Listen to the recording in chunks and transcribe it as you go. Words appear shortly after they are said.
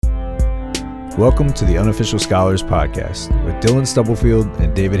Welcome to the Unofficial Scholars Podcast with Dylan Stubblefield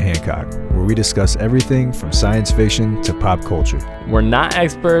and David Hancock, where we discuss everything from science fiction to pop culture. We're not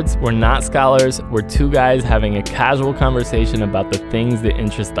experts, we're not scholars, we're two guys having a casual conversation about the things that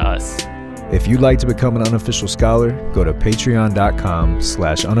interest us. If you'd like to become an unofficial scholar, go to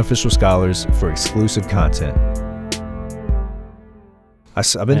patreon.com/unofficialscholars for exclusive content.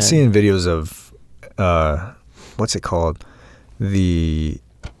 I've been seeing videos of, what's it called?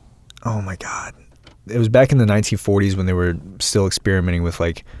 Oh my God. It was back in the 1940s when they were still experimenting with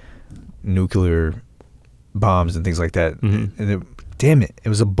like nuclear bombs and things like that. Mm-hmm. And it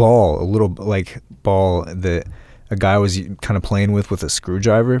was a little like ball that a guy was kind of playing with a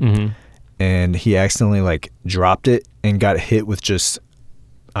screwdriver. Mm-hmm. And he accidentally like dropped it and got hit with just,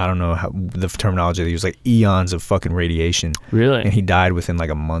 I don't know how the terminology they use, like eons of fucking radiation. Really? And he died within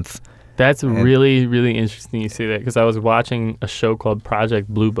like a month. That's really, really interesting you say that, because I was watching a show called Project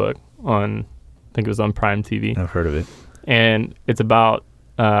Blue Book on, I think it was on Prime TV. I've heard of it. And it's about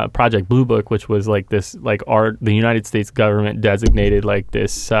Project Blue Book, which was like this, like the United States government designated like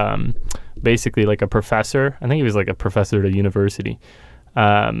this, basically like a professor. I think he was like a professor at a university,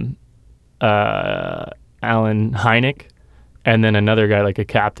 Alan Hynek, and then another guy like a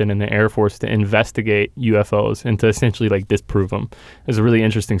captain in the Air Force to investigate UFOs and to essentially like disprove them. It's a really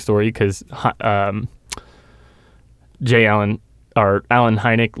interesting story because Alan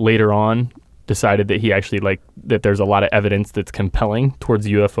Hynek later on decided that he actually that there's a lot of evidence that's compelling towards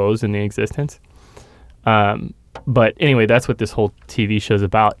UFOs and the existence. But anyway, that's what this whole TV show is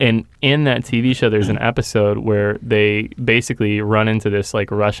about. And in that TV show, there's an episode where they basically run into this like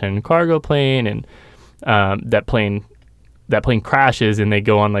Russian cargo plane, and that plane crashes, and they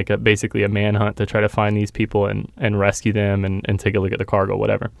go on like basically a manhunt to try to find these people and rescue them and take a look at the cargo,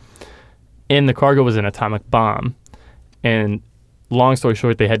 whatever. In the cargo was an atomic bomb, and long story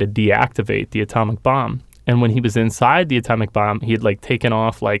short, they had to deactivate the atomic bomb. And when he was inside the atomic bomb, he had like taken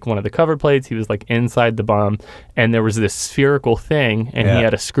off like one of the cover plates. He was like inside the bomb, and there was this spherical thing, and he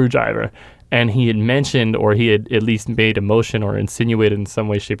had a screwdriver. And he had mentioned, or he had at least made a motion or insinuated in some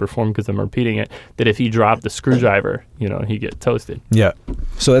way, shape, or form, because I'm repeating it, that if he dropped the screwdriver, he'd get toasted. Yeah.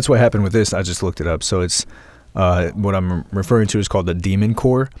 So that's what happened with this. I just looked it up. So it's what I'm referring to is called the Demon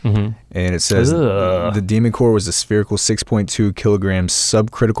Core. Mm-hmm. And it says the Demon Core was a spherical 6.2 kilograms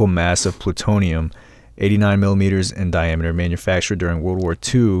subcritical mass of plutonium, 89 millimeters in diameter, manufactured during World War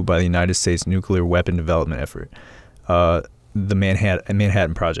II by the United States nuclear weapon development effort, the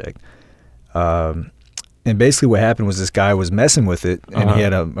Manhattan Project. And basically what happened was this guy was messing with it, and he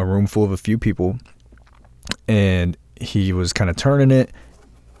had a room full of a few people, and he was kind of turning it,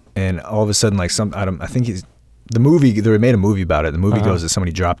 and all of a sudden, like they made a movie about it. The movie goes that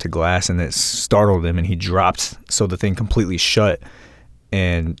somebody dropped a glass, and it startled him, and he dropped, so the thing completely shut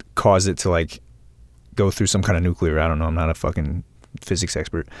and caused it to like go through some kind of nuclear, I don't know, I'm not a fucking physics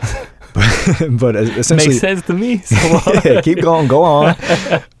expert, but essentially makes sense to me. So yeah, keep going, go on.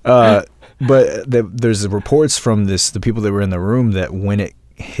 But there's reports from the people that were in the room that when it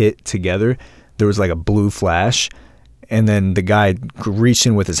hit together, there was like a blue flash, and then the guy reached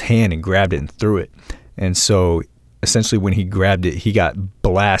in with his hand and grabbed it and threw it. And so essentially when he grabbed it, he got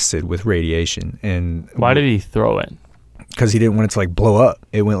blasted with radiation. And why did he throw it? Because he didn't want it to like blow up.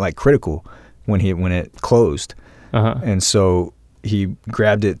 It went like critical when it closed. And so he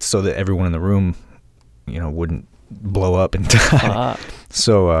grabbed it so that everyone in the room, wouldn't blow up and die.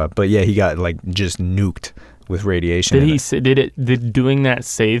 So, but yeah, he got like just nuked with radiation. Did doing that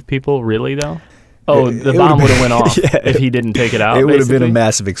save people really though? The bomb would have went off if he didn't take it out. It would have been a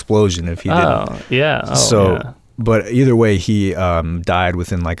massive explosion if he didn't. Oh, yeah. But either way, he died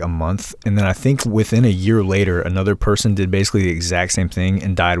within like a month, and then I think within a year later, another person did basically the exact same thing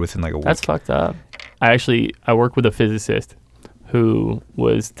and died within like a week. That's fucked up. I work with a physicist who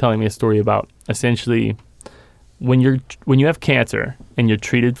was telling me a story about essentially when you have cancer and you're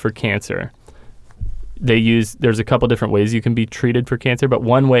treated for cancer, there's a couple different ways you can be treated for cancer, but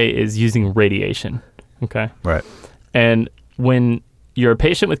one way is using radiation. Okay. Right. And when you're a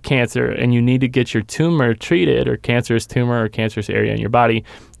patient with cancer and you need to get your tumor treated, or cancerous tumor or cancerous area in your body,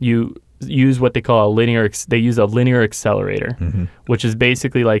 you use what they call a linear accelerator, mm-hmm. which is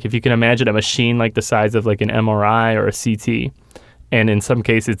basically like, if you can imagine a machine like the size of like an MRI or a CT, and in some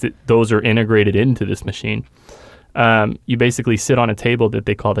cases those are integrated into this machine. You basically sit on a table that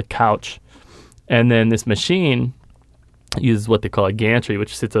they call the couch, and then this machine uses what they call a gantry,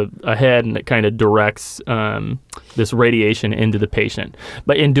 which sits ahead, and it kind of directs this radiation into the patient.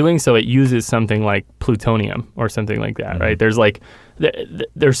 But in doing so, it uses something like plutonium or something like that, mm-hmm. right? There's like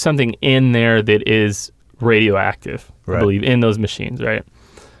there's something in there that is radioactive, right. I believe, in those machines, right?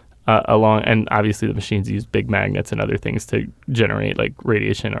 along, and obviously the machines use big magnets and other things to generate like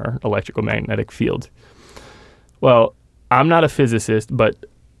radiation or electrical magnetic fields. Well, I'm not a physicist, but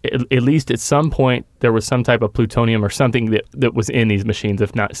at least at some point there was some type of plutonium or something that was in these machines,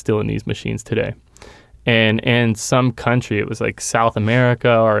 if not still in these machines today. And in some country, it was like South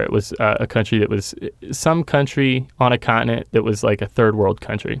America, or it was a country that was some country on a continent that was like a third world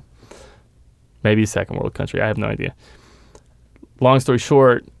country, maybe a second world country. I have no idea. Long story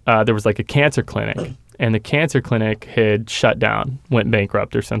short, there was like a cancer clinic, and the cancer clinic had shut down, went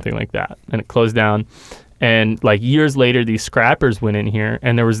bankrupt or something like that, and it closed down. And like years later, these scrappers went in here,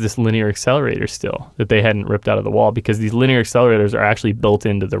 and there was this linear accelerator still that they hadn't ripped out of the wall, because these linear accelerators are actually built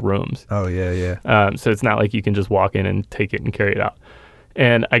into the rooms. Oh, yeah. So it's not like you can just walk in and take it and carry it out.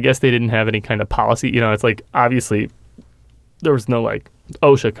 And I guess they didn't have any kind of policy. You know, it's like, obviously, there was no like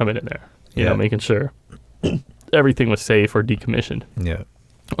OSHA coming in there, you know, making sure everything was safe or decommissioned. Yeah.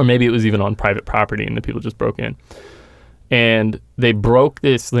 Or maybe it was even on private property and the people just broke in. And they broke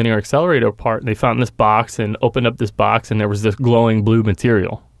this linear accelerator apart, and they found this box and opened up this box, and there was this glowing blue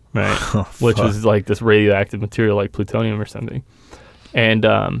material, right? Which was like this radioactive material like plutonium or something. And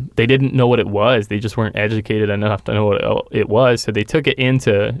they didn't know what it was. They just weren't educated enough to know what it was. So they took it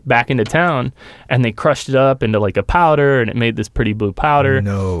back into town, and they crushed it up into like a powder, and it made this pretty blue powder.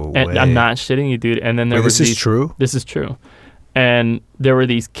 No and way. I'm not shitting you, dude. And then this is true? This is true. And there were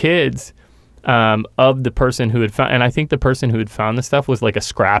these kids of the person who had found, and I think the person who had found the stuff was like a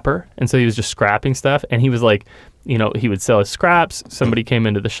scrapper, and so he was just scrapping stuff, and he was like, you know, he would sell his scraps. Somebody came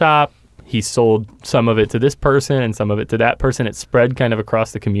into the shop, he sold some of it to this person and some of it to that person. It spread kind of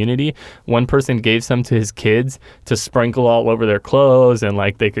across the community. One person gave some to his kids to sprinkle all over their clothes, and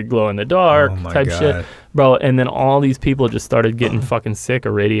like they could glow in the dark type shit, bro. And then all these people just started getting fucking sick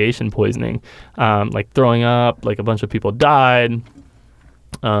of radiation poisoning, like throwing up. Like a bunch of people died.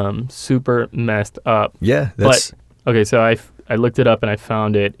 Super messed up. Yeah, that's... But okay, so I looked it up and I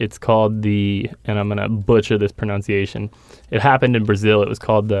found it. It's called and I'm gonna butcher this pronunciation. It happened in Brazil. It was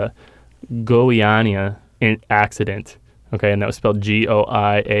called the Goiânia accident. Okay, and that was spelled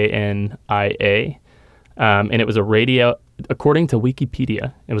Goiania. And it was according to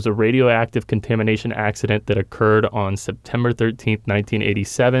Wikipedia, it was a radioactive contamination accident that occurred on September 13th,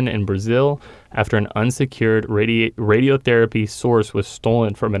 1987 in Brazil after an unsecured radiotherapy source was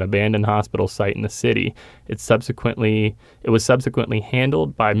stolen from an abandoned hospital site in the city. It was subsequently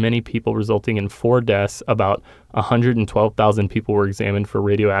handled by many people, resulting in 4 deaths. About 112,000 people were examined for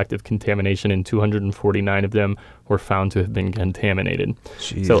radioactive contamination, and 249 of them were found to have been contaminated.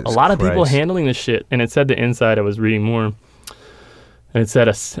 Jesus so a lot of people Christ. handling this shit. And it said the inside, I was reading more, and it said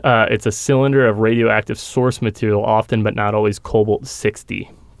it's a cylinder of radioactive source material, often but not always cobalt-60.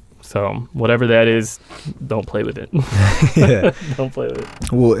 So whatever that is, don't play with it. Yeah. Don't play with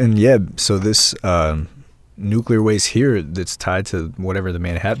it. Well, and yeah, so this nuclear waste here that's tied to whatever the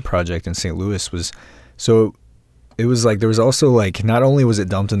Manhattan Project in St. Louis was, so it was like there was also like, not only was it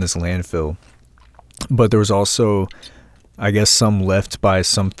dumped in this landfill, but there was also, I guess, some left by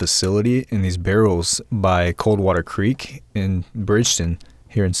some facility in these barrels by Coldwater Creek in Bridgeton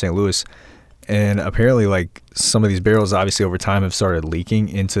here in St. Louis. And apparently, like, some of these barrels obviously over time have started leaking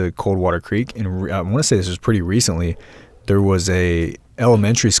into Coldwater Creek. And I want to say this was pretty recently. There was a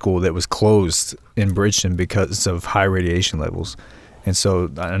elementary school that was closed in Bridgeton because of high radiation levels. And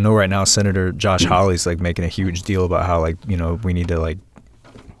so I know right now Senator Josh Hawley's like making a huge deal about how, like, you know, we need to like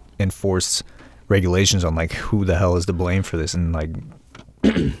enforce regulations on like who the hell is to blame for this, and like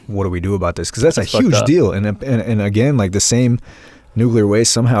what do we do about this, because that's a huge deal. And again, like the same nuclear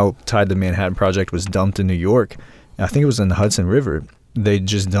waste somehow tied to the Manhattan Project was dumped in New York. I think it was in the Hudson River. They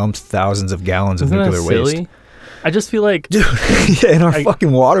just dumped thousands of gallons of nuclear waste. I just feel like, dude, yeah, in our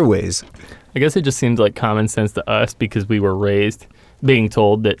fucking waterways. I guess it just seems like common sense to us because we were raised being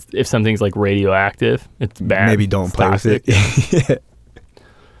told that if something's like radioactive, it's bad. Maybe don't play with it. Yeah.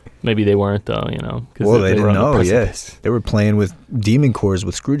 Maybe they weren't, though, you know. Well, they didn't know, yes. They were playing with demon cores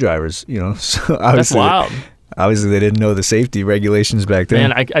with screwdrivers, you know. So that's wild. Obviously, they didn't know the safety regulations back then.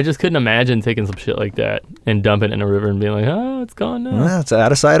 Man, I just couldn't imagine taking some shit like that and dumping it in a river and being like, oh, it's gone now. Well, it's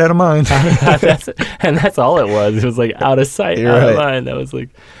out of sight, out of mind. And that's all it was. It was like out of sight, out of mind. That was like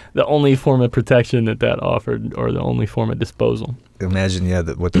the only form of protection that offered, or the only form of disposal. Imagine,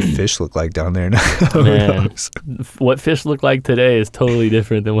 what the fish look like down there now. Man, what fish look like today is totally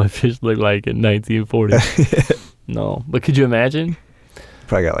different than what fish looked like in 1940. No, but could you imagine?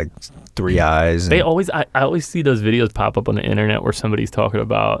 Probably got like 3 eyes. They always, I always see those videos pop up on the internet where somebody's talking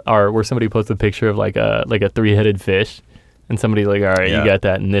about, or where somebody posts a picture of like a 3-headed fish, and somebody's like, all right, you got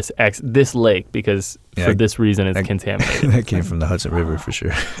that in this lake because for this reason it's contaminated. That came from the Hudson River for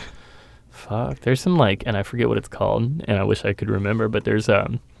sure. fuck. There's some like, and I forget what it's called, and I wish I could remember, but there's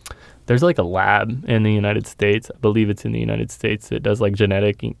like a lab in the United States. I believe it's in the United States that does like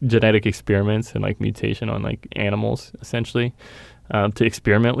genetic experiments and like mutation on like animals, essentially, to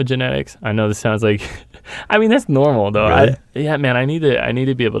experiment with genetics. I know this sounds like, I mean, that's normal though. Really? Yeah, man, I need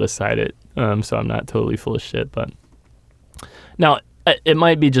to be able to cite it, so I'm not totally full of shit. But now it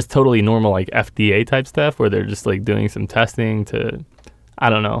might be just totally normal, like FDA type stuff, where they're just like doing some testing to, I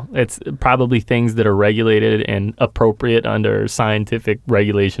don't know. It's probably things that are regulated and appropriate under scientific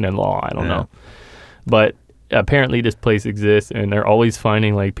regulation and law. I don't know. But apparently this place exists, and they're always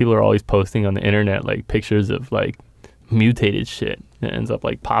finding, like, people are always posting on the internet, like, pictures of, like, mutated shit that ends up,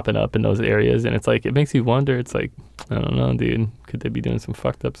 like, popping up in those areas. And it's like, it makes you wonder. It's like, I don't know, dude. Could they be doing some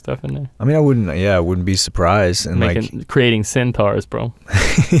fucked up stuff in there? I mean, I wouldn't be surprised. And creating centaurs, bro.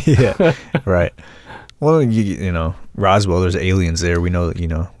 Yeah, right. Well, you know, Roswell, there's aliens there. We know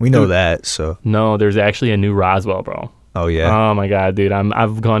that, so. No, there's actually a new Roswell, bro. Oh, yeah? Oh, my God, dude.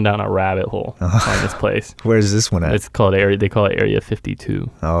 I've gone down a rabbit hole on this place. Where's this one at? It's called they call it Area 52.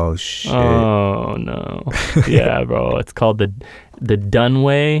 Oh, shit. Oh, no. Yeah, bro. It's called the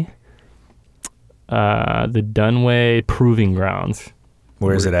Dunway, Proving Grounds.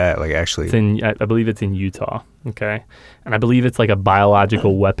 Where is it at, like, actually? I believe it's in Utah, okay? And I believe it's like a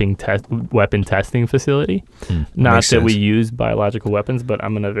biological weapon testing facility. Not that we use biological weapons, but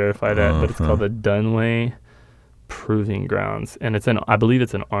I'm going to verify that. But it's called the Dunway Proving Grounds. And I believe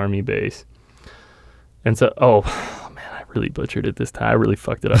it's an Army base. And so, man, I really butchered it this time. I really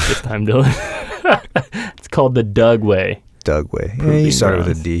fucked it up this time, Dylan. It's called the Dugway. Dugway. Yeah, you started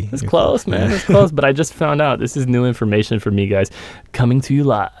with a D. It's close, man. It's close. But I just found out. This is new information for me, guys. Coming to you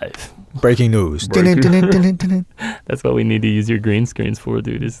live. Breaking news. That's what we need to use your green screens for,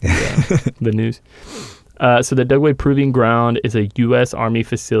 dude, is the news. So the Dugway Proving Ground is a U.S. Army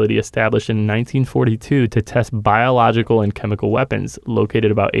facility established in 1942 to test biological and chemical weapons, located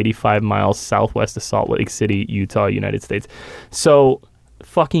about 85 miles southwest of Salt Lake City, Utah, United States. So,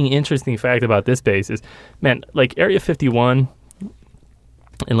 fucking interesting fact about this base is, man, like Area 51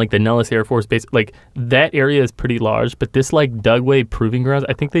 and like the Nellis Air Force Base, like that area is pretty large, but this like Dugway Proving Grounds,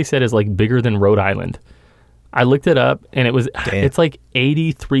 I think they said is like bigger than Rhode Island. I looked it up and it's like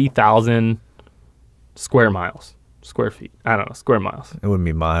 83,000 square feet. I don't know, square miles. It wouldn't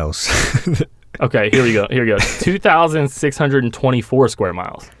be miles. Okay, here we go. 2,624 square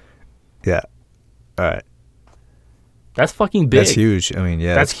miles. Yeah. All right. That's fucking big. That's huge. I mean,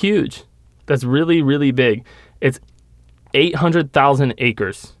 yeah. That's huge. That's really, really big. It's 800,000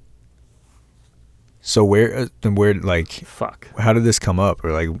 acres. So where, like, fuck, how did this come up?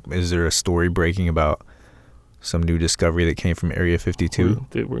 Or, like, is there a story breaking about some new discovery that came from Area 52?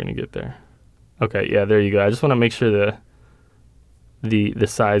 Dude, we're going to get there. Okay, yeah, there you go. I just want to make sure the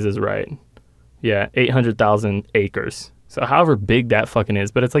size is right. Yeah, 800,000 acres. So however big that fucking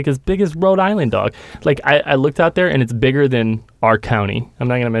is, but it's like as big as Rhode Island, dog. Like I looked out there and it's bigger than our county. I'm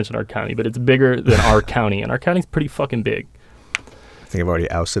not going to mention our county, but it's bigger than our county. And our county's pretty fucking big. I think I've already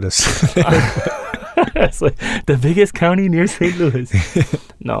ousted us. It's like the biggest county near St. Louis.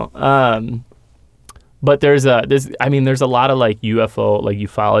 No. But there's a lot of like UFO, like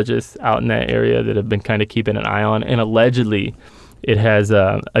ufologists out in that area that have been kind of keeping an eye on, and allegedly it has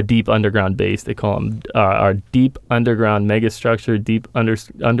a deep underground base. They call them our deep underground megastructure, deep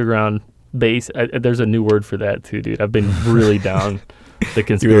underground base. There's a new word for that too, dude. I've been really down the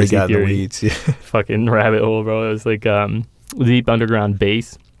conspiracy really theory the weeds, yeah. fucking rabbit hole, bro. It was like deep underground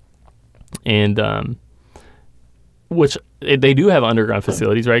base, and which they do have underground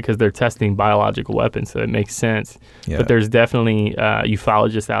facilities, right? Because they're testing biological weapons, so it makes sense. Yeah. But there's definitely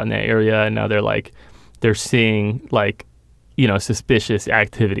ufologists out in that area, and now they're seeing like, you know, suspicious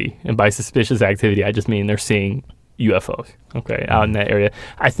activity. And by suspicious activity, I just mean they're seeing UFOs, okay, out in that area.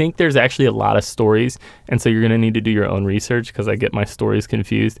 I think there's actually a lot of stories, and so you're going to need to do your own research because I get my stories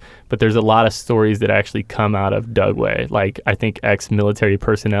confused, but there's a lot of stories that actually come out of Dugway. Like, I think ex-military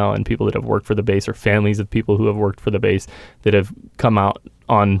personnel and people that have worked for the base, or families of people who have worked for the base, that have come out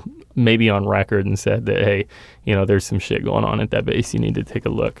on record and said that, hey, you know, there's some shit going on at that base. You need to take a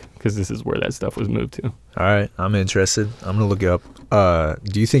look because this is where that stuff was moved to. All right, I'm interested. I'm going to look it up.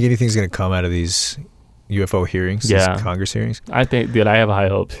 Do you think anything's going to come out of these UFO hearings, these Congress hearings? I think, dude, I have high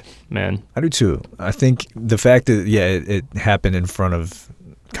hopes, man. I do too. I think the fact that, it happened in front of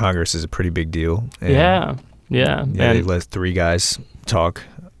Congress is a pretty big deal. And yeah. They let three guys talk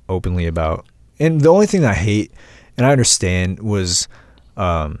openly about. And the only thing I hate, and I understand, was,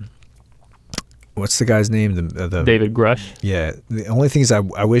 what's the guy's name? The David Grush. Yeah. The only thing is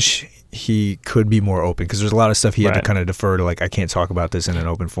I wish he could be more open, because there's a lot of stuff he had to kind of defer to, like, I can't talk about this in an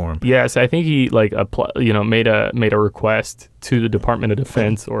open forum. Yeah, so I think he like made a request to the Department of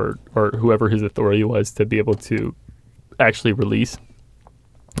Defense or whoever his authority was to be able to actually release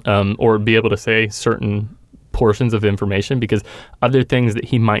or be able to say certain portions of information, because other things that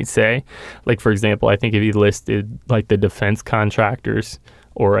he might say, like, for example, I think if he listed like the defense contractors,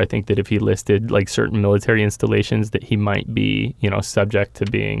 or I think that if he listed like certain military installations, that he might be, subject to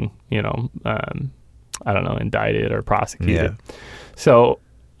being, I don't know, indicted or prosecuted. Yeah. So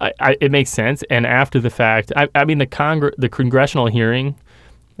it makes sense. And after the fact, I mean, the congressional hearing.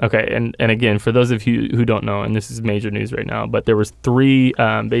 Okay, and again, for those of you who don't know, and this is major news right now, but there was 3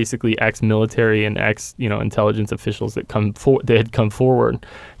 basically ex-military and intelligence officials that had come forward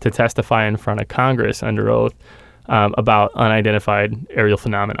to testify in front of Congress under oath about unidentified aerial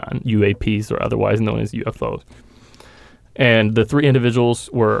phenomenon, UAPs, or otherwise known as UFOs. And the 3 individuals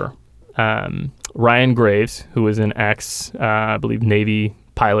were Ryan Graves, who was an I believe, Navy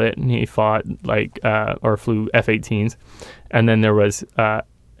pilot, and he fought or flew F-18s. And then there was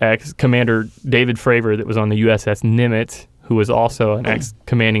ex-Commander David Fravor that was on the USS Nimitz, who was also an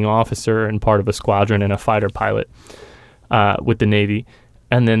ex-commanding officer and part of a squadron and a fighter pilot with the Navy.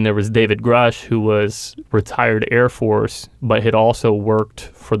 And then there was David Grush, who was retired Air Force, but had also worked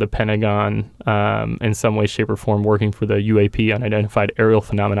for the Pentagon in some way, shape, or form, working for the UAP, Unidentified Aerial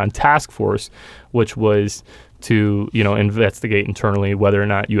Phenomenon Task Force, which was to, investigate internally whether or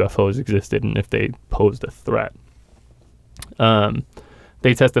not UFOs existed and if they posed a threat.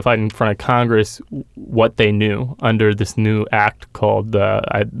 They testified in front of Congress what they knew under this new act called the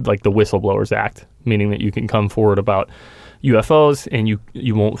Whistleblowers Act, meaning that you can come forward about UFOs and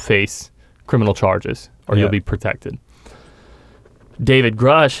you won't face criminal charges, or you'll be protected. David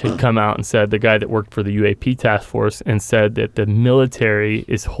Grush had come out and said, the guy that worked for the UAP task force, and said that the military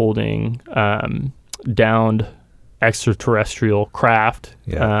is holding downed extraterrestrial craft,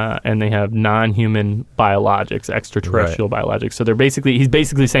 and they have non-human biologics, extraterrestrial biologics. So he's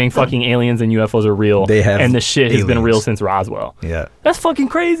basically saying fucking aliens and UFOs are real, and the shit has been real since Roswell. Yeah, that's fucking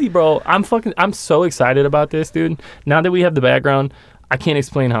crazy, bro. I'm so excited about this, dude. Now that we have the background, I can't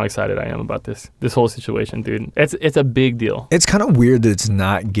explain how excited I am about this whole situation, dude. It's a big deal. It's kind of weird that it's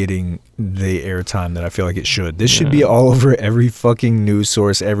not getting the airtime that I feel like it should. This should be all over every fucking news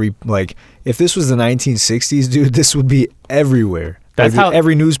source. If this was the 1960s, dude, this would be everywhere. That's how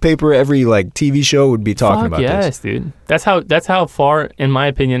every newspaper, every TV show would be talking about this. Yes, dude. That's how far, in my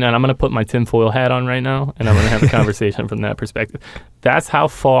opinion, and I'm gonna put my tinfoil hat on right now, and I'm gonna have a conversation from that perspective. That's how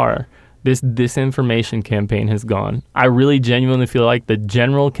far this disinformation campaign has gone. I really genuinely feel like the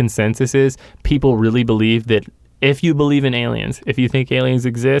general consensus is people really believe that if you believe in aliens, if you think aliens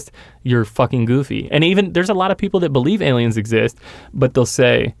exist, you're fucking goofy. And even there's a lot of people that believe aliens exist, but they'll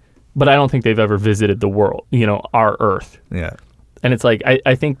say, but I don't think they've ever visited the world, our Earth. Yeah. And it's like,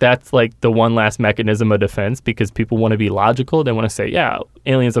 I think that's like the one last mechanism of defense, because people want to be logical. They want to say, yeah,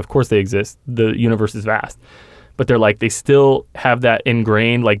 aliens, of course they exist. The universe is vast. But they're like, they still have that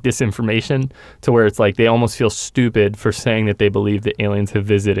ingrained disinformation to where it's like they almost feel stupid for saying that they believe that aliens have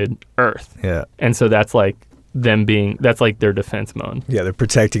visited Earth. Yeah. And so that's like that's like their defense mode. Yeah, they're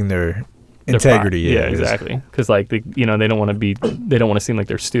protecting their integrity. Yeah, exactly. Because they don't want to seem like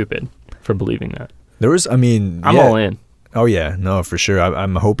they're stupid for believing that. I'm all in. Oh yeah, no, for sure.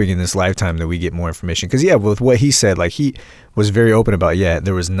 I'm hoping in this lifetime that we get more information. Because with what he said, he was very open about,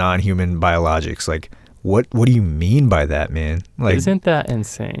 there was non-human biologics. What do you mean by that, man? Isn't that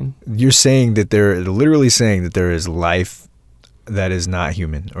insane? You're saying that they're literally saying that there is life that is not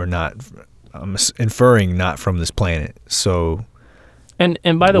human, or not. I'm inferring not from this planet. So, and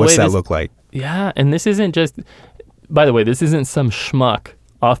by the way, what's that look like? Yeah, and this isn't just. By the way, this isn't some schmuck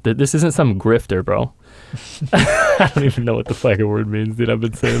This isn't some grifter, bro. I don't even know what the fucking word means, dude. I've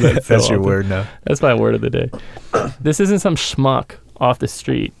been saying that so That's your often. word now. That's my word of the day. This isn't some schmuck off the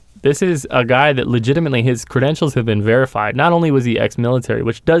street. This is a guy that legitimately his credentials have been verified. Not only was he ex-military,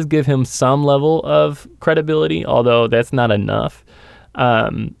 which does give him some level of credibility, although that's not enough.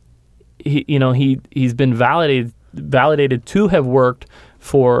 He's been validated to have worked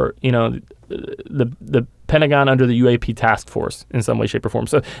for the Pentagon under the UAP task force in some way, shape, or form.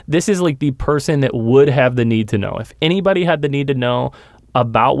 So this is like the person that would have the need to know. If anybody had the need to know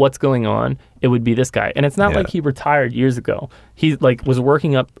about what's going on, it would be this guy. And it's not like he retired years ago. He was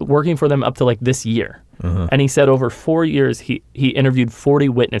working for them up to this year. Uh-huh. And he said over 4 years he interviewed 40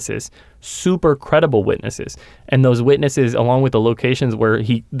 witnesses, super credible witnesses. And those witnesses, along with the locations where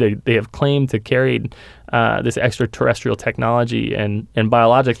they have claimed to carried this extraterrestrial technology and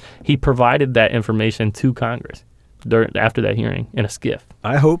biologics, he provided that information to Congress. after that hearing in a skiff.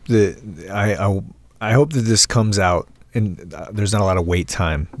 I hope that I hope that this comes out and there's not a lot of wait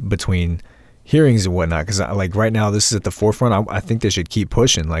time between hearings and whatnot, because like right now this is at the forefront. I think they should keep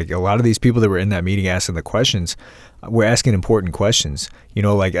pushing. Like a lot of these people that were in that meeting asking the questions, we're asking important questions. You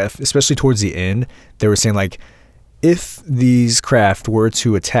know, like especially towards the end, they were saying like, if these craft were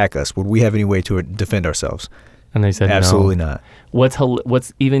to attack us, would we have any way to defend ourselves? And they said absolutely no. not.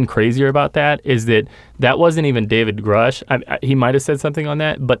 What's even crazier about that is that wasn't even David Grush. He might have said something on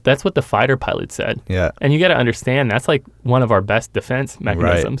that, but that's what the fighter pilot said. Yeah. And you got to understand, that's like one of our best defense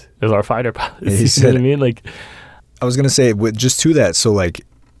mechanisms is our fighter pilots. Yeah, you know what I mean? Like, I was gonna say just to that. So like,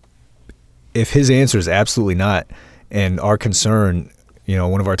 if his answer is absolutely not, and our concern, you know,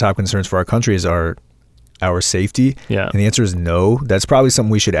 one of our top concerns for our country is our safety, yeah, and the answer is no, that's probably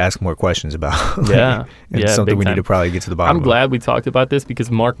something we should ask more questions about. Like, yeah, and it's something we need to probably get to the bottom I'm glad we talked about this, because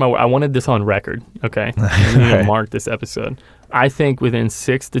mark my word, I wanted this on record, okay? We need to mark this episode. I think within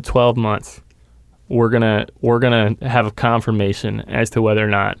 6 to 12 months, we're gonna have a confirmation as to whether or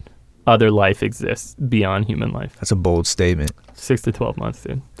not other life exists beyond human life. That's a bold statement. 6 to 12 months,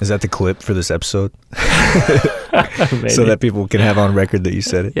 dude. Is that the clip for this episode? So that people can have on record that you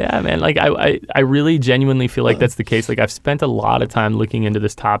said it? Yeah, man. Like, I really genuinely feel like that's the case. Like, I've spent a lot of time looking into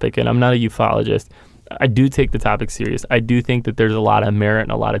this topic, and I'm not a ufologist. I do take the topic serious. I do think that there's a lot of merit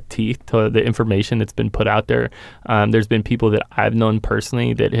and a lot of teeth to the information that's been put out there. There's been people that I've known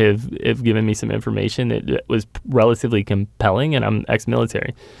personally that have given me some information that was relatively compelling, and I'm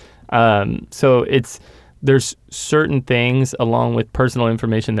ex-military. So there's certain things along with personal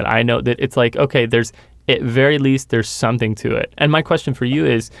information that I know that it's like, okay, at very least, there's something to it. And my question for you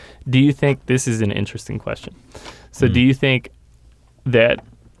is, do you think this is an interesting question? So do you think that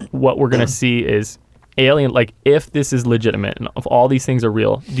what we're going to see is alien, like if this is legitimate and if all these things are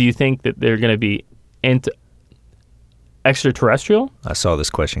real, do you think that they're going to be extraterrestrial? I saw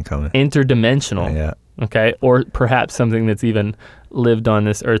this question coming. Interdimensional. Yeah. Okay. Or perhaps something that's even lived on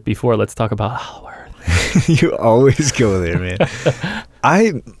this earth before. Let's talk about Hollow Earth. You always go there, man.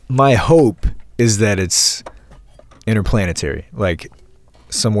 My hope is that it's interplanetary, like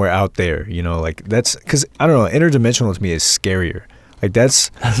somewhere out there, you know, like that's because I don't know, interdimensional to me is scarier. Like that's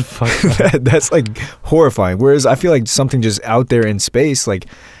that's like horrifying. Whereas I feel like something just out there in space, like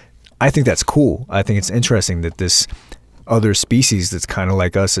I think that's cool. I think it's interesting that this other species that's kind of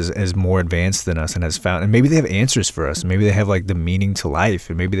like us is more advanced than us and has found, and maybe they have answers for us. Maybe they have like the meaning to life,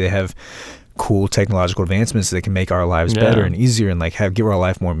 and maybe they have cool technological advancements that can make our lives better and easier and like give our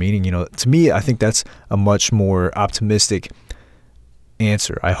life more meaning. You know, to me, I think that's a much more optimistic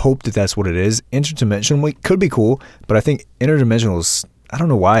answer. I hope that that's what it is. Interdimensional could be cool, but I think interdimensional is, I don't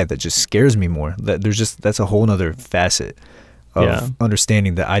know why, that just scares me more. That that's a whole nother facet of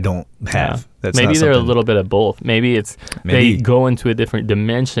understanding that I don't have. That's maybe they're a little bit of both. Maybe they go into a different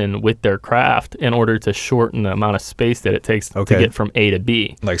dimension with their craft in order to shorten the amount of space that it takes to get from A to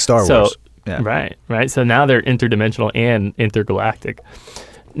B. Like Star Wars. Yeah. Right. So now they're interdimensional and intergalactic.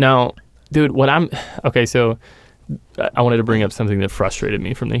 Now, dude, so I wanted to bring up something that frustrated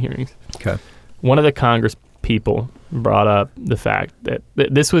me from the hearings. Okay. One of the Congress people brought up the fact that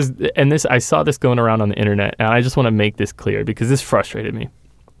this was, and I saw this going around on the internet, and I just want to make this clear because this frustrated me.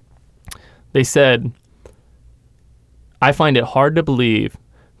 They said, I find it hard to believe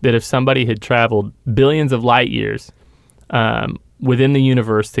that if somebody had traveled billions of light years within the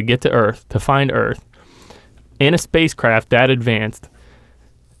universe to get to Earth, to find Earth, in a spacecraft that advanced,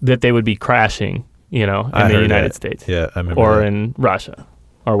 that they would be crashing, you know, in the United States. Yeah, I remember or that. in Russia,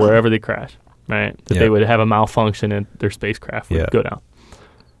 or wherever they crash, right? That they would have a malfunction and their spacecraft would go down.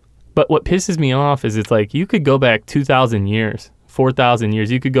 But what pisses me off is it's like you could go back 2,000 years, 4,000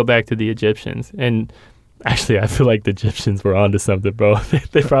 years. You could go back to the Egyptians. And actually, I feel like the Egyptians were onto something, bro.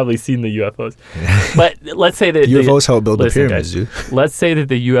 They've probably seen the UFOs. But let's say that UFOs helped build the pyramids, dude. Let's say that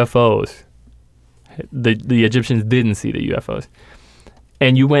the UFOs, the Egyptians didn't see the UFOs.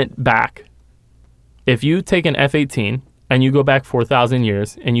 And you went back. If you take an F-18 and you go back 4,000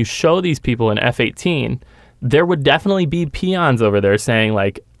 years and you show these people an F-18, there would definitely be peons over there saying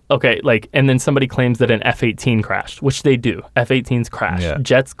like, okay, like, and then somebody claims that an F-18 crashed, which they do. F-18s crash,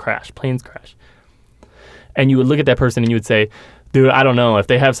 jets crash, planes crash. And you would look at that person and you would say, dude, I don't know if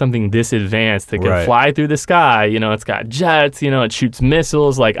they have something this advanced that can fly through the sky. You know, it's got jets. You know, it shoots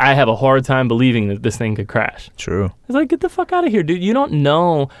missiles. Like, I have a hard time believing that this thing could crash. True. It's like, get the fuck out of here, dude. You don't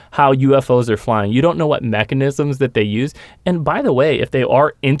know how UFOs are flying. You don't know what mechanisms that they use. And by the way, if they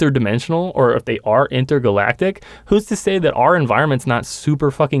are interdimensional or if they are intergalactic, who's to say that our environment's not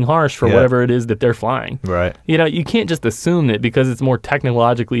super fucking harsh for whatever it is that they're flying? Right. You know, you can't just assume that because it's more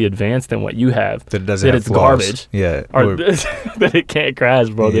technologically advanced than what you have, that it doesn't have it's flaws. Garbage. Yeah. Or that it can't crash,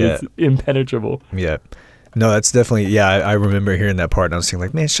 bro. That it's impenetrable. Yeah. No, that's definitely, I remember hearing that part and I was thinking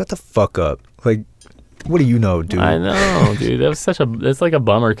like, man, shut the fuck up. Like, what do you know, dude? I know, dude. That's like a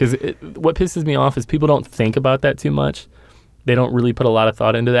bummer because what pisses me off is people don't think about that too much. They don't really put a lot of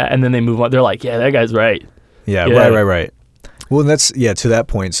thought into that. And then they move on. They're like, yeah, that guy's right. Yeah, right. Well, that's, to that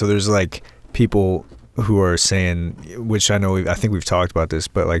point. So there's like people who are saying, which I think we've talked about this,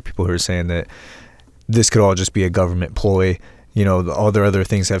 but like people who are saying that this could all just be a government ploy. You know, all their other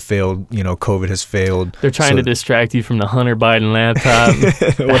things have failed. You know, COVID has failed. They're trying to distract you from the Hunter Biden laptop.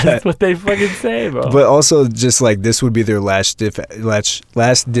 That's what they fucking say, bro. But also, just like this would be their last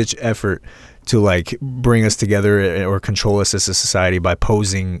ditch effort to like bring us together or control us as a society by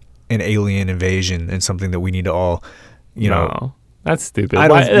posing an alien invasion and something that we need to all, you know. That's stupid.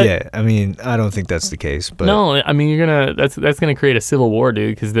 I mean, I don't think that's the case. But no, I mean, that's gonna create a civil war,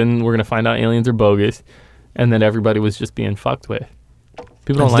 dude. Because then we're gonna find out aliens are bogus. And then everybody was just being fucked with.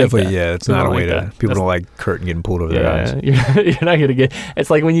 People don't like that. Yeah, it's not a way to. People don't like curtain getting pulled over their eyes. You're not gonna get. It's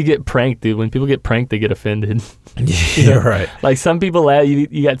like when you get pranked, dude. When people get pranked, they get offended. Yeah, right. Like some people laugh.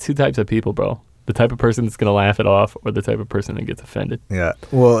 You got two types of people, bro. The type of person that's gonna laugh it off, or the type of person that gets offended. Yeah.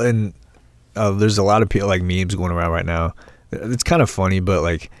 Well, and there's a lot of people like memes going around right now. It's kind of funny, but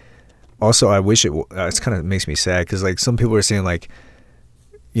like, also I wish it's kind of makes me sad because like some people are saying like,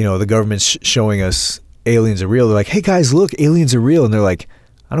 you know, the government's showing us aliens are real. They're like, hey guys, look, aliens are real. And they're like,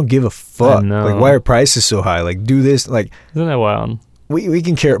 I don't give a fuck. Like, why are prices so high? Like, do this. Like, isn't that wild? We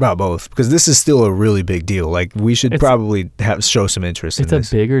can care about both because this is still a really big deal. Like, we should probably show some interest in this.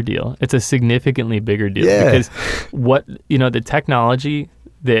 It's a bigger deal. It's a significantly bigger deal because the technology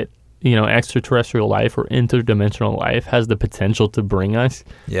that, you know, extraterrestrial life or interdimensional life has the potential to bring us.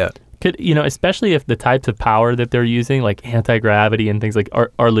 Yeah. Could, you know, especially if the types of power that they're using, like anti-gravity and things like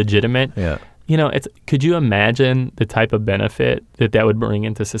are legitimate. Yeah. You know, could you imagine the type of benefit that would bring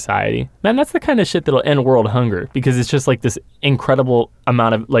into society? Man, that's the kind of shit that'll end world hunger because it's just like this incredible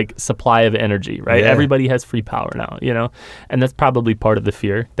amount of like supply of energy, right? Yeah. Everybody has free power now, you know? And that's probably part of the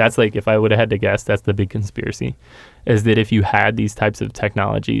fear. That's like, if I would have had to guess, that's the big conspiracy, is that if you had these types of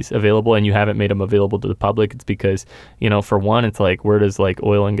technologies available and you haven't made them available to the public, it's because, you know, for one, it's like, where does like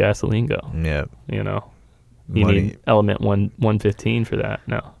oil and gasoline go? Yeah. You know? You need element 115 for that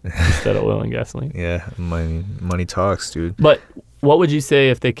now instead of oil and gasoline. Yeah, money talks, dude. But what would you say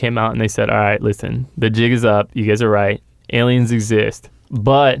if they came out and they said, all right, listen, the jig is up. You guys are right. Aliens exist.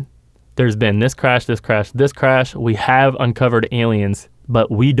 But there's been this crash. We have uncovered aliens, but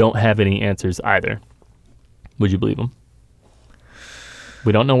we don't have any answers either. Would you believe them?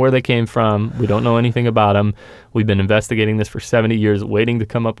 We don't know where they came from. We don't know anything about them. We've been investigating this for 70 years, waiting to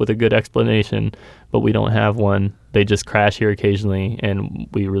come up with a good explanation, but we don't have one. They just crash here occasionally, and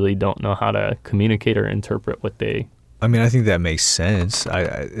we really don't know how to communicate or interpret what they... I mean, I think that makes sense.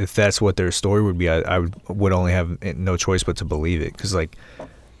 If that's what their story would be, I would only have no choice but to believe it. Because, like,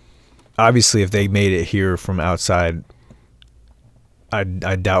 obviously, if they made it here from outside, I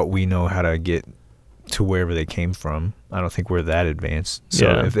doubt we know how to get to wherever they came from. I don't think we're that advanced.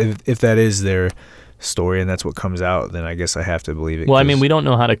 So if that is their story and that's what comes out, then I guess I have to believe it. Well, I mean, we don't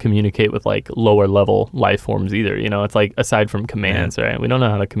know how to communicate with like lower level life forms either. You know, it's like aside from commands, right? We don't know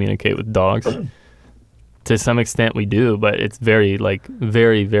how to communicate with dogs. To some extent we do, but it's very,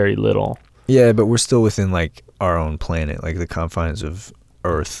 very little. Yeah, but we're still within like our own planet, like the confines of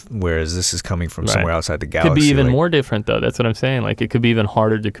Earth, whereas this is coming from somewhere outside the galaxy. Could be even more different though. That's what I'm saying. Like it could be even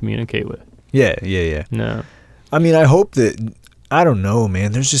harder to communicate with. Yeah. No. I mean, I hope that, I don't know,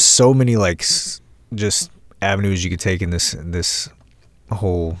 man. There's just so many like just avenues you could take in this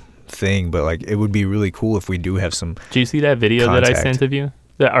whole thing, but like it would be really cool if we do have some. Do you see that video that I sent of you?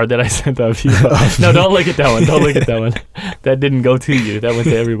 That I sent of you? No, don't look at that one. Don't look at that one. That didn't go to you. That went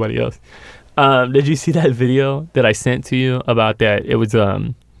to everybody else. Did you see that video that I sent to you about that? It was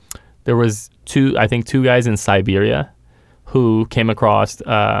there was two guys in Siberia who came across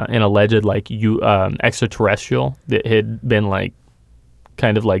an alleged like extraterrestrial that had been like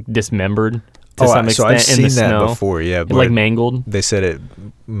kind of like dismembered to some extent I've seen in the snow. That before, yeah, but like mangled. They said it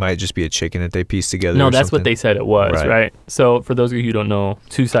might just be a chicken that they pieced together. No, that's what they said it was, right? So for those of you who don't know,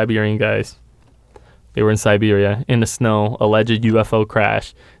 two Siberian guys They were in Siberia in the snow, alleged UFO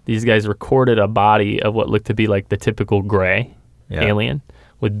crash. These guys recorded a body of what looked to be like the typical gray alien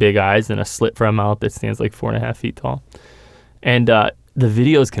with big eyes and a slit for a mouth that stands like 4.5 feet tall. And the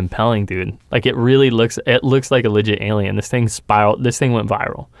video is compelling, dude. Like it looks like a legit alien. This thing went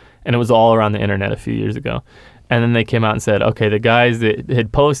viral, and it was all around the internet a few years ago. And then they came out and said, okay, the guys that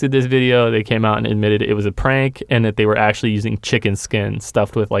had posted this video, they came out and admitted it was a prank and that they were actually using chicken skin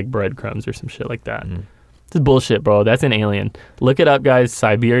stuffed with like breadcrumbs or some shit like that. This is bullshit, bro. That's an alien. Look it up, guys.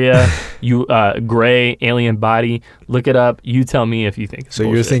 Siberia, gray alien body. Look it up. You tell me if you think it's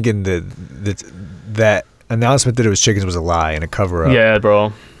bullshit. You're thinking that announcement that it was chickens was a lie and a cover-up. Yeah,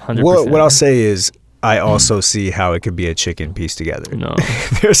 bro. 100%. What I'll say is, I also see how it could be a chicken pieced together. No.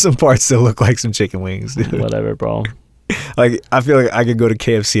 There's some parts that look like some chicken wings, dude. Whatever, bro. Like, I feel like I could go to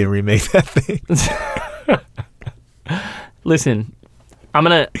KFC and remake that thing. Listen,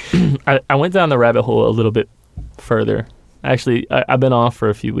 I went down the rabbit hole a little bit further. Actually, I've been off for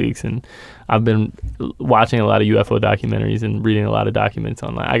a few weeks, and I've been watching a lot of UFO documentaries and reading a lot of documents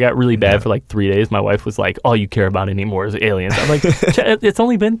online. I got really bad for like 3 days. My wife was like, all you care about anymore is aliens. I'm like, it's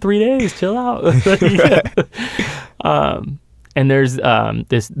only been 3 days. Chill out. And there's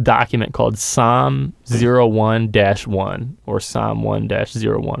this document called SOM 01-1 or SOM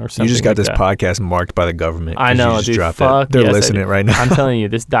 1-01 or something. You just got like this that. podcast marked by the government. I know, you just dude. dropped Fuck it. They're yes, listening right now. I'm telling you,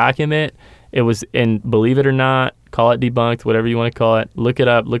 this document, it was, and believe it or not, call it debunked, whatever you want to call it. Look it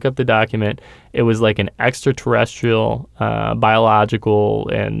up. Look up the document. It was like an extraterrestrial, biological,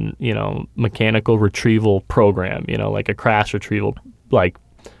 and mechanical retrieval program. Like a crash retrieval, like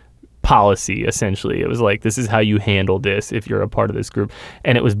policy. Essentially, it was like, this is how you handle this if you're a part of this group.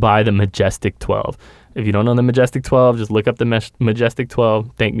 And it was by the Majestic 12. If you don't know the Majestic 12, just look up the Majestic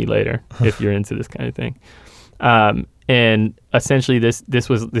 12. Thank me later if you're into this kind of thing. And essentially this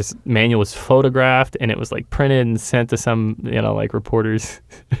manual was photographed, and it was like printed and sent to some, like reporter's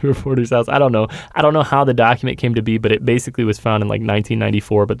house. I don't know how the document came to be, but it basically was found in like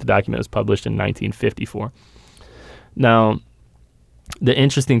 1994, but the document was published in 1954. Now, the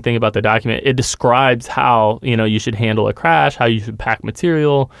interesting thing about the document, it describes how, you should handle a crash, how you should pack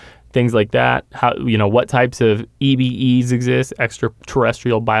material, things like that, how, what types of EBEs exist,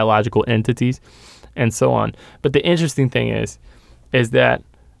 extraterrestrial biological entities, and so on. But the interesting thing is that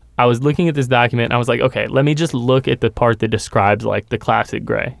I was looking at this document and I was like, okay, let me just look at the part that describes like the classic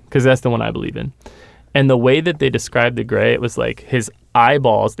gray, because that's the one I believe in. And the way that they described the gray, it was like his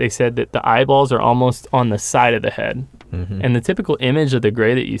eyeballs, they said that the eyeballs are almost on the side of the head. Mm-hmm. And the typical image of the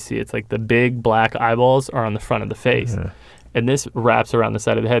gray that you see, it's like the big black eyeballs are on the front of the face. Mm-hmm. And this wraps around the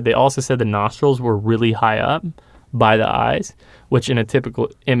side of the head. They also said the nostrils were really high up by the eyes, which in a typical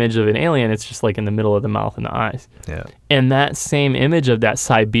image of an alien, it's just like in the middle of the mouth and the eyes. Yeah. And that same image of that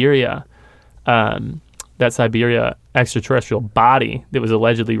Siberia extraterrestrial body that was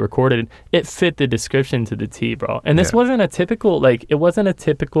allegedly recorded, it fit the description to the T, bro. And this wasn't a typical,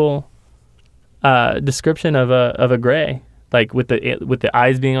 description of a gray, like with the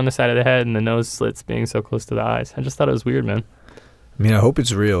eyes being on the side of the head and the nose slits being so close to the eyes. I just thought it was weird, man. I mean, I hope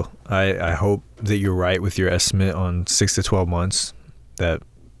it's real. I hope that you're right with your estimate on 6 to 12 months. That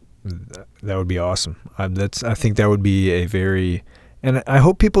would be awesome. I think that would be a very, and I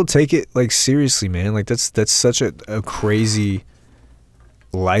hope people take it like seriously, man. Like that's such a crazy,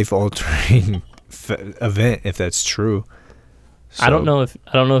 life altering event if that's true. So, I don't know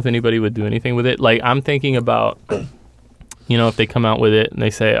if anybody would do anything with it. Like I'm thinking about, if they come out with it and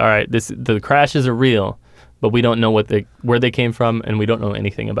they say, all right, the crashes are real, but we don't know where they came from, and we don't know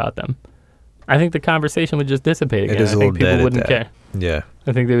anything about them. I think the conversation would just dissipate again. I think people wouldn't care. Yeah.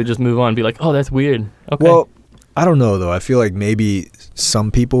 I think they would just move on and be like, oh, that's weird. Okay. Well, I don't know, though. I feel like maybe some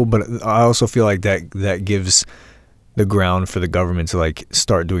people, but I also feel like that gives the ground for the government to like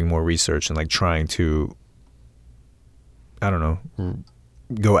start doing more research and like trying to, I don't know,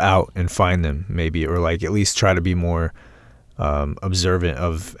 go out and find them maybe, or like at least try to be more observant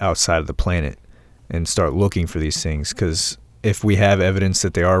of outside of the planet and start looking for these things. Because if we have evidence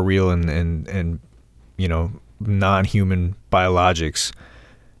that they are real and non-human biologics,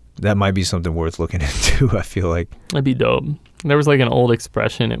 that might be something worth looking into. I feel like that'd be dope. There was like an old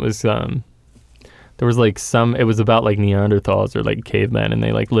expression. It was it was about like Neanderthals or like cavemen, and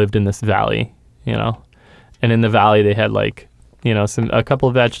they like lived in this valley, and in the valley they had like a couple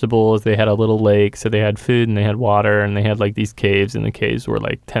of vegetables. They had a little lake, so they had food and they had water, and they had like these caves, and the caves were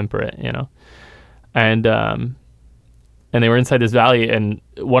like temperate, and they were inside this valley, and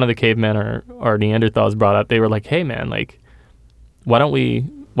one of the cavemen or Neanderthals brought up, they were like, hey man, like why don't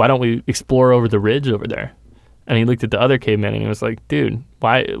we explore over the ridge over there? And he looked at the other caveman and he was like, dude,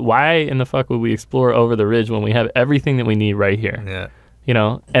 why in the fuck would we explore over the ridge when we have everything that we need right here? Yeah. You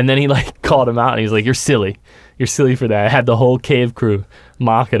know? And then he like called him out and he's like, you're silly. You're silly for that. I had the whole cave crew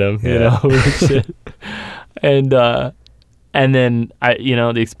mocking him, you know? Shit. And then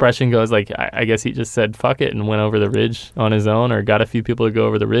the expression goes like, I guess he just said fuck it and went over the ridge on his own, or got a few people to go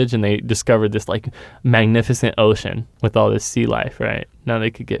over the ridge, and they discovered this like magnificent ocean with all this sea life, right? Now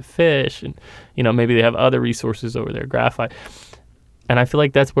they could get fish, and maybe they have other resources over there, graphite. And I feel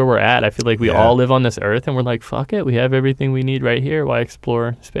like that's where we're at. I feel like we all live on this earth and we're like, fuck it, we have everything we need right here. Why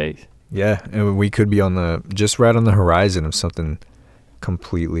explore space? Yeah, and we could be just right on the horizon of something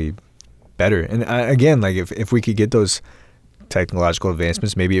completely better. And again, like if we could get those technological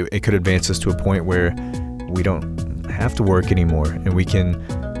advancements, maybe it could advance us to a point where we don't have to work anymore and we can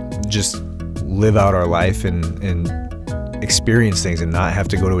just live out our life and experience things and not have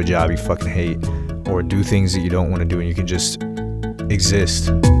to go to a job you fucking hate or do things that you don't want to do, and you can just exist.